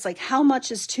 you know, it's like how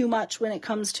much is too much when it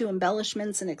comes to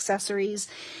embellishments and accessories.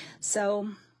 So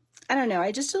I don't know.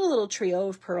 I just did a little trio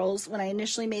of pearls. When I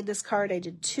initially made this card, I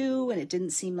did 2 and it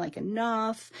didn't seem like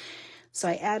enough. So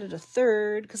I added a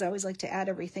third because I always like to add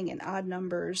everything in odd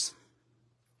numbers.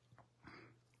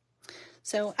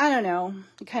 So I don't know,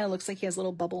 it kind of looks like he has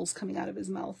little bubbles coming out of his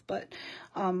mouth, but,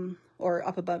 or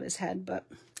up above his head, but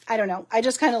I don't know. I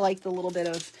just kind of like the little bit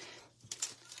of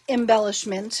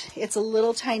embellishment. It's a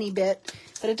little tiny bit,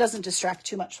 but it doesn't distract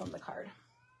too much from the card.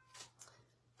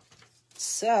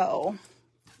 So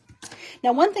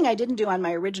now one thing I didn't do on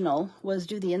my original was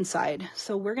do the inside.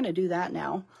 So we're going to do that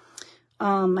now.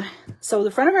 So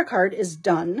the front of our card is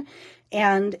done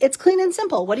and it's clean and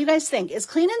simple. What do you guys think? Is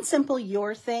clean and simple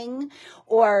your thing,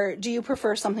 or do you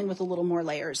prefer something with a little more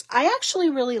layers? I actually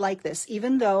really like this.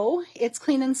 Even though it's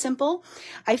clean and simple,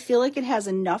 I feel like it has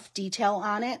enough detail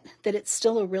on it that it's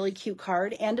still a really cute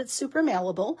card, and it's super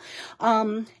mailable.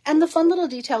 And the fun little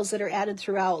details that are added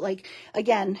throughout, like,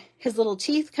 again, his little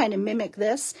teeth kind of mimic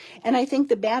this, and I think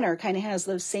the banner kind of has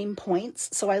those same points,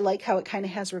 so I like how it kind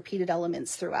of has repeated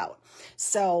elements throughout.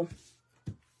 So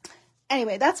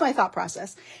anyway, that's my thought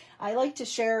process. I like to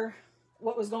share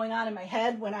what was going on in my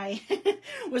head when I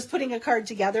was putting a card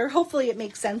together. Hopefully it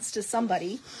makes sense to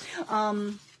somebody.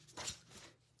 And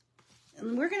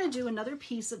we're going to do another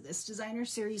piece of this designer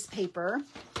series paper.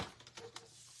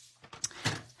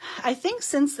 I think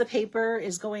since the paper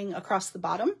is going across the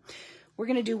bottom, we're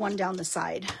going to do one down the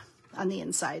side on the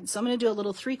inside. So I'm going to do a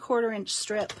little 3/4 inch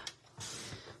strip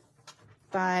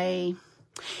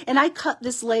and I cut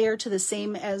this layer to the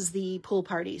same as the pool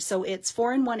party. So it's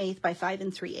 4 1/8 by 5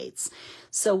 3/8.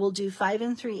 So we'll do 5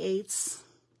 3/8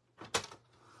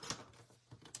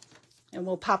 and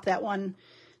we'll pop that one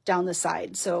down the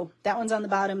side. So that one's on the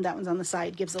bottom, that one's on the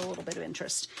side, gives it a little bit of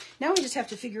interest. Now we just have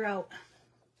to figure out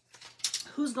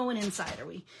who's going inside. Are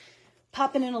we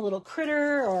popping in a little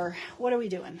critter, or what are we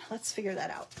doing? Let's figure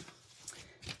that out.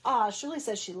 Shirley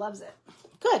says she loves it.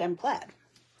 Good, I'm glad.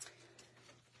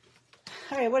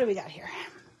 All right, what do we got here?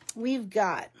 We've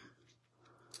got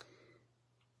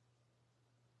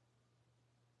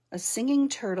a singing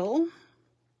turtle.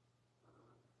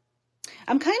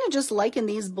 I'm kind of just liking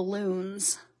these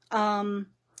balloons.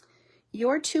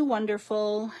 You're too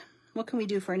wonderful. What can we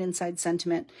do for an inside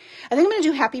sentiment? I think I'm going to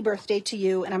do happy birthday to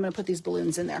you, and I'm going to put these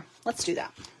balloons in there. Let's do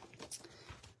that.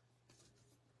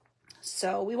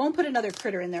 So we won't put another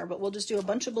critter in there, but we'll just do a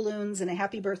bunch of balloons and a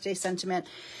happy birthday sentiment.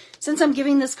 Since I'm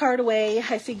giving this card away,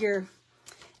 I figure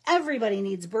everybody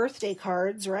needs birthday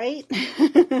cards, right?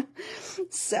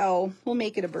 So we'll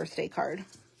make it a birthday card.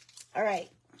 All right.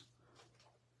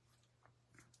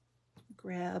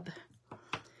 Grab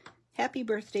happy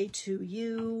birthday to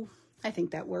you. I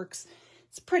think that works.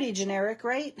 It's pretty generic,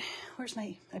 right? Where's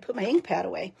I put my ink pad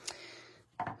away.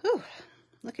 Whew,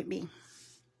 look at me.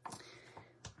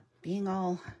 Being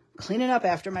all cleaning up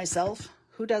after myself.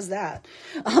 Who does that?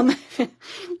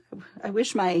 I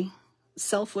wish my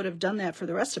self would have done that for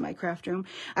the rest of my craft room.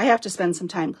 I have to spend some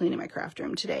time cleaning my craft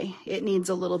room today. It needs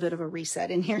a little bit of a reset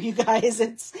in here, you guys.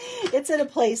 It's at a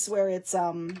place where it's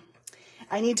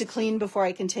I need to clean before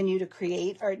I continue to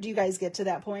create. Or do you guys get to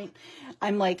that point?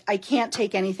 I'm like, I can't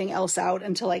take anything else out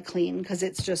until I clean, because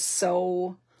it's just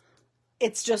so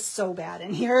bad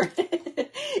in here.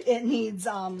 It needs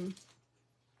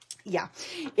yeah,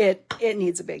 it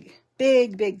needs a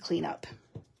big cleanup.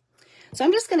 So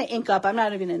I'm just going to ink up. I'm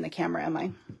not even in the camera, am I?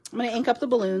 I'm going to ink up the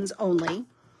balloons only.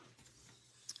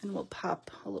 And we'll pop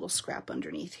a little scrap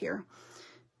underneath here.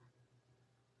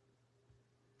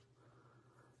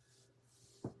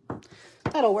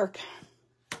 That'll work.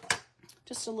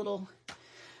 Just a little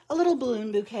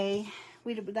balloon bouquet.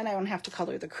 Then I don't have to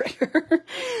color the critter.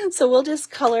 So we'll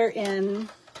just color in.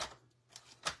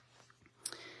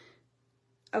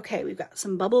 Okay, we've got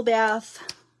some bubble bath,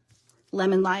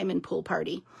 lemon lime, and pool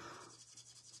party.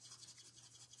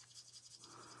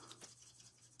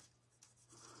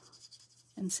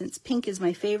 And since pink is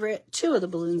my favorite, 2 of the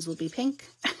balloons will be pink.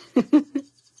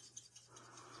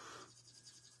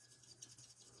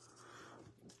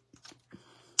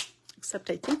 Except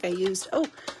I think I used,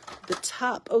 the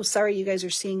top. Oh, sorry, you guys are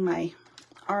seeing my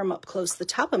arm up close. The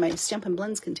top of my Stampin'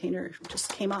 Blends container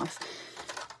just came off.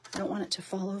 I don't want it to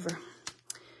fall over.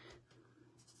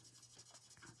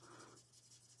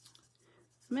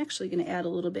 I'm actually going to add a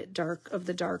little bit of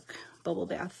the dark bubble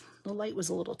bath. The light was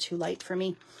a little too light for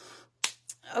me.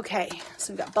 Okay,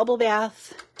 so we've got bubble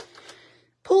bath,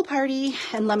 pool party,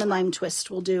 and lemon lime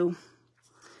twist. We'll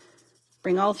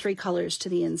bring all 3 colors to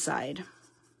the inside.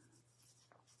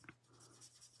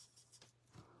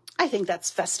 I think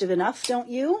that's festive enough, don't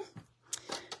you?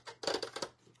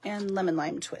 And lemon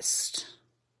lime twist.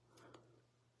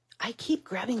 I keep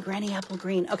grabbing Granny Apple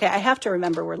Green. Okay, I have to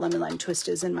remember where lemon lime twist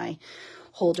is in my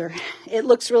holder. It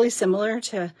looks really similar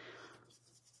to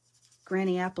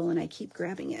Granny Apple and I keep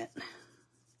grabbing it.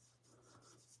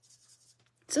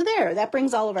 So there, that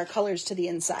brings all of our colors to the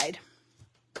inside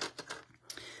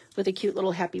with a cute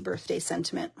little happy birthday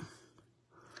sentiment.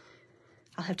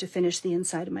 I'll have to finish the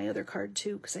inside of my other card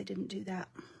too, because I didn't do that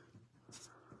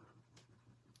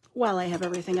while I have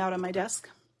everything out on my desk.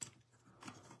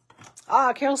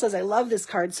 Ah, Carol says, I love this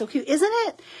card. So cute, isn't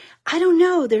it? I don't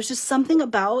know. There's just something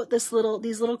about these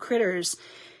little critters.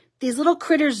 These little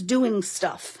critters doing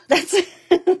stuff. That's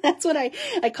what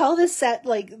I call this set.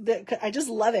 Like, I just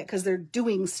love it because they're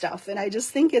doing stuff. And I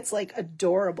just think it's like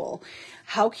adorable.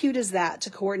 How cute is that to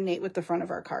coordinate with the front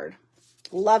of our card?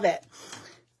 Love it.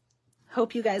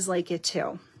 Hope you guys like it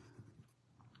too.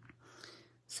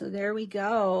 So there we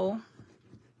go.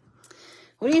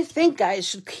 What do you think, guys?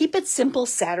 Should Keep It Simple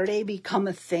Saturday become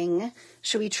a thing?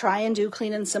 Should we try and do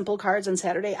clean and simple cards on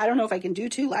Saturday? I don't know if I can do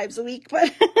 2 lives a week,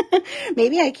 but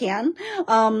maybe I can.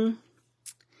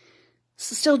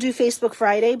 Still do Facebook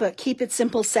Friday, but Keep It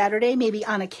Simple Saturday, maybe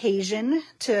on occasion,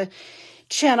 to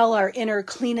channel our inner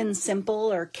clean and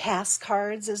simple, or CAS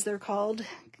cards as they're called.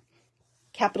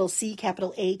 Capital C,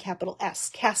 capital A, capital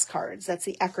S. CAS cards. That's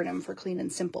the acronym for clean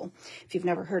and simple, if you've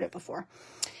never heard it before.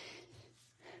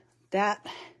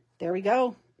 There we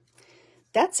go.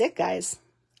 That's it, guys.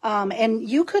 And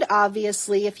you could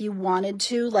obviously, if you wanted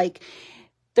to, like,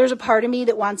 there's a part of me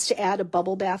that wants to add a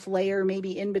bubble bath layer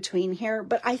maybe in between here,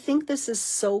 but I think this is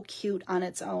so cute on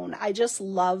its own. I just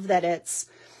love that it's,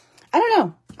 I don't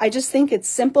know. I just think it's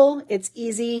simple, it's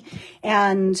easy,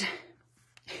 and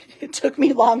it took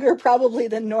me longer probably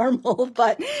than normal,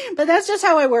 but that's just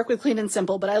how I work with clean and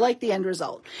simple, but I like the end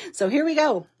result. So here we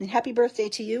go. And happy birthday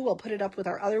to you. We'll put it up with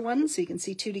our other ones so you can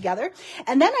see 2 together.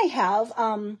 And then I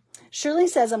have, Shirley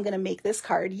says I'm going to make this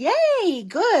card. Yay!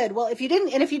 Good. Well, if you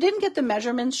didn't get the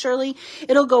measurements, Shirley,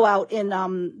 it'll go out in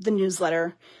the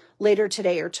newsletter later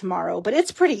today or tomorrow, but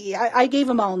it's pretty, I gave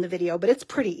them all in the video, but it's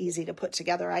pretty easy to put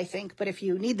together, I think. But if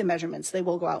you need the measurements, they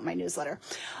will go out in my newsletter.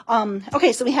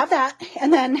 Okay, so we have that.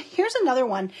 And then here's another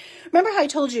one. Remember how I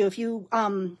told you if you,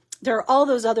 there are all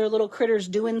those other little critters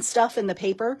doing stuff in the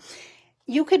paper.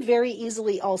 You could very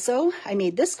easily also, I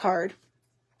made this card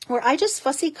where I just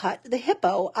fussy cut the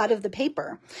hippo out of the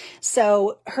paper.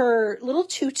 So her little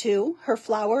tutu, her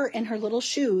flower, and her little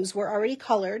shoes were already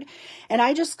colored. And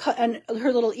I just cut, and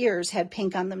her little ears had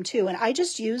pink on them too. And I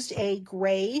just used a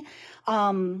gray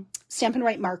Stampin'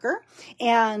 Up marker,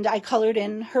 and I colored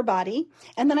in her body.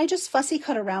 And then I just fussy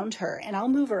cut around her, and I'll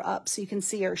move her up so you can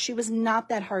see her. She was not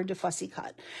that hard to fussy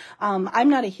cut. I'm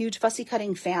not a huge fussy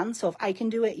cutting fan, so if I can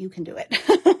do it, you can do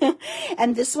it.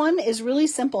 And this one is really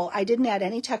simple. I didn't add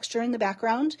any texture in the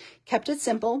background, kept it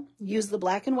simple, used the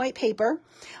black and white paper,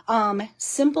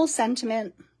 simple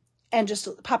sentiment, and just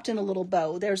popped in a little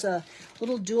bow. There's a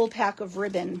little dual pack of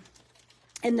ribbon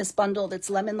in this bundle that's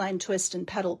lemon lime twist and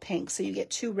petal pink. So you get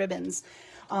 2 ribbons,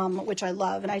 which I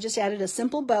love. And I just added a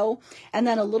simple bow and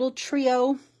then a little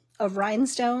trio of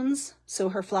rhinestones so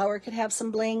her flower could have some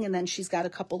bling. And then she's got a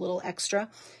couple little extra.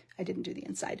 I didn't do the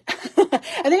inside. I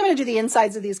think I'm going to do the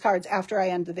insides of these cards after I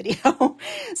end the video.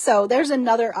 So there's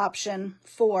another option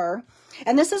for,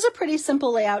 and this is a pretty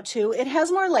simple layout too. It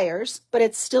has more layers, but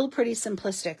it's still pretty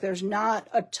simplistic. There's not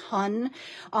a ton.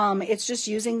 It's just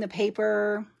using the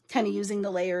paper, kind of using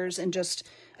the layers, and just,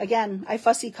 again, I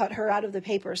fussy cut her out of the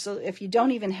paper. So if you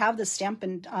don't even have the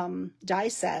Stampin' die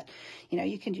set, you know,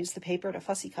 you can use the paper to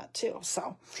fussy cut too.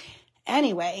 So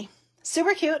anyway,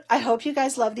 super cute. I hope you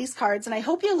guys love these cards, and I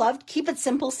hope you loved Keep It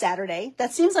Simple Saturday.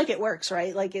 That seems like it works,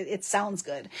 right? Like it sounds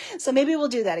good. So maybe we'll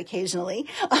do that occasionally.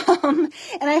 And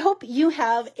I hope you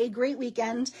have a great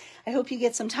weekend. I hope you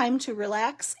get some time to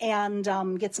relax and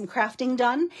get some crafting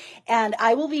done. And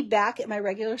I will be back at my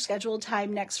regular scheduled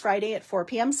time next Friday at 4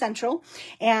 p.m. Central.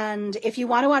 And if you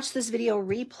want to watch this video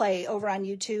replay over on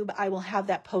YouTube, I will have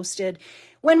that posted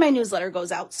when my newsletter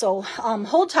goes out. So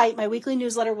hold tight. My weekly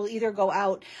newsletter will either go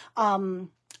out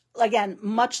again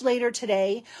much later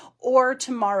today or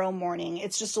tomorrow morning.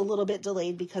 It's just a little bit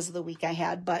delayed because of the week I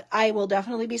had, but I will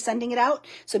definitely be sending it out.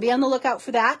 So be on the lookout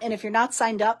for that. And if you're not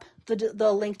signed up,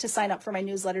 the link to sign up for my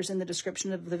newsletters in the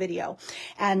description of the video.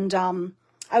 And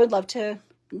I would love to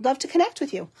connect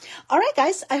with you. All right,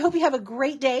 guys, I hope you have a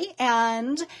great day,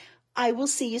 and I will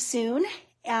see you soon.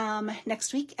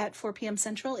 Next week at 4 p.m.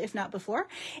 Central, if not before.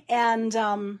 And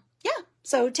yeah,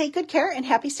 so take good care and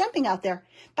happy stamping out there.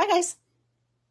 Bye, guys.